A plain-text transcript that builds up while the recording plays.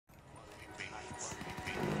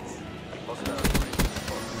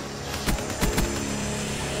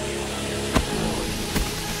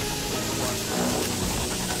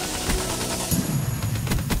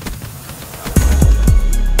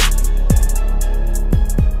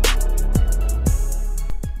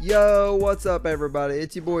Yo, what's up everybody?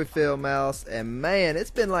 It's your boy FieldMouse, and man,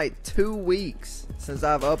 it's been like 2 weeks since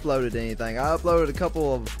I've uploaded anything. I uploaded a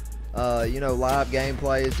couple of live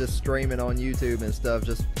gameplays, just streaming on YouTube and stuff,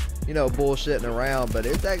 just bullshitting around, but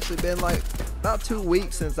it's actually been like about 2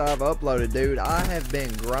 weeks since I've uploaded, dude. I have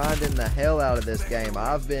been grinding the hell out of this game.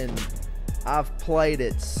 I've played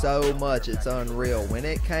it so much, it's unreal. When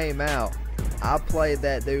it came out, I played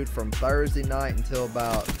that, dude, from Thursday night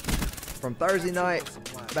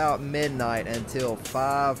about midnight until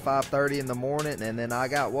 5:30 in the morning, and then I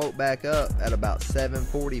got woke back up at about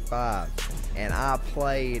 7:45, and I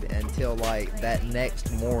played until like that next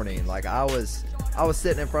morning. Like I was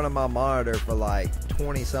sitting in front of my monitor for like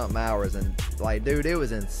 20 something hours, and like, dude, it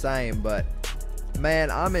was insane. But man,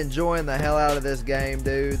 I'm enjoying the hell out of this game,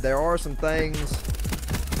 dude. There are some things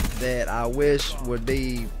that I wish would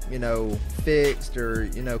be fixed, or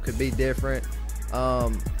could be different.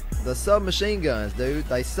 The submachine guns, dude,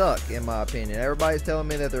 they suck in my opinion. Everybody's telling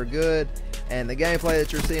me that they're good, and the gameplay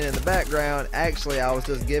that you're seeing in the background, actually I was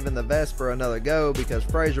just giving the Vesper another go because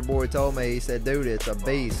Fraser Boy told me, he said, dude, it's a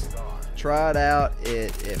beast, try it out,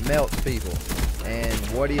 it melts people. And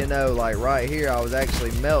what do you know, like right here I was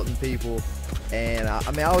actually melting people, and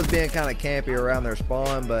I was being kind of campy around their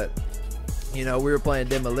spawn, but we were playing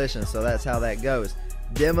Demolition, so that's how that goes.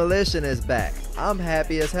 Demolition is back. I'm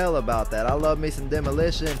happy as hell about that. I love me some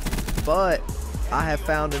Demolition, but I have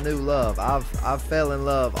found a new love. I've fell in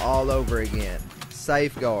love all over again.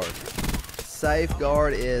 Safeguard.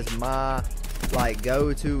 Safeguard is my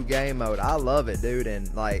go-to game mode. I love it, dude.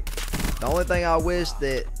 And like, the only thing I wish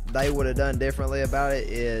that they would have done differently about it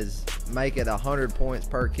is make it 100 points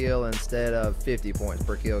per kill instead of 50 points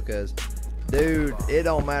per kill, because dude, it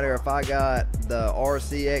don't matter if I got the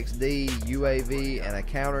RCXD UAV and a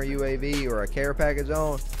counter UAV or a care package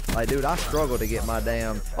on. Like, dude, I struggle to get my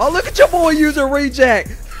damn... Oh, look at your boy using reject.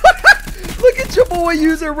 Look at your boy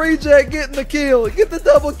using reject, getting the kill. Get the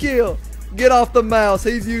double kill. Get off the mouse.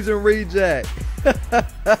 He's using reject.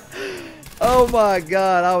 Oh my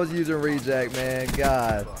God, I was using reject, man.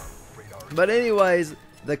 God. But anyways,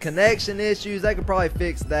 the connection issues, they could probably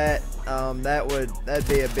fix that. That'd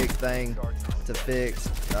be a big thing to fix.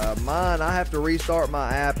 Mine, I have to restart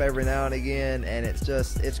my app every now and again, and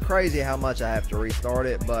it's crazy how much I have to restart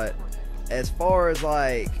it. But as far as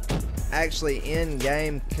like actually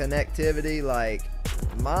in-game connectivity, like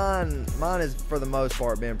mine is for the most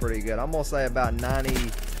part been pretty good. I'm gonna say about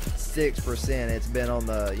 96% it's been on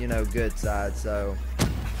the good side. So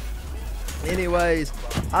anyways,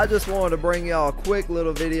 I just wanted to bring y'all a quick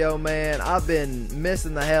little video, man. I've been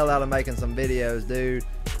missing the hell out of making some videos, dude.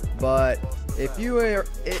 But if you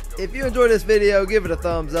enjoyed this video, give it a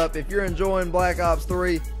thumbs up. If you're enjoying Black Ops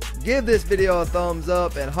 3, give this video a thumbs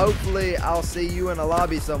up, and hopefully I'll see you in a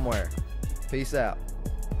lobby somewhere. Peace out.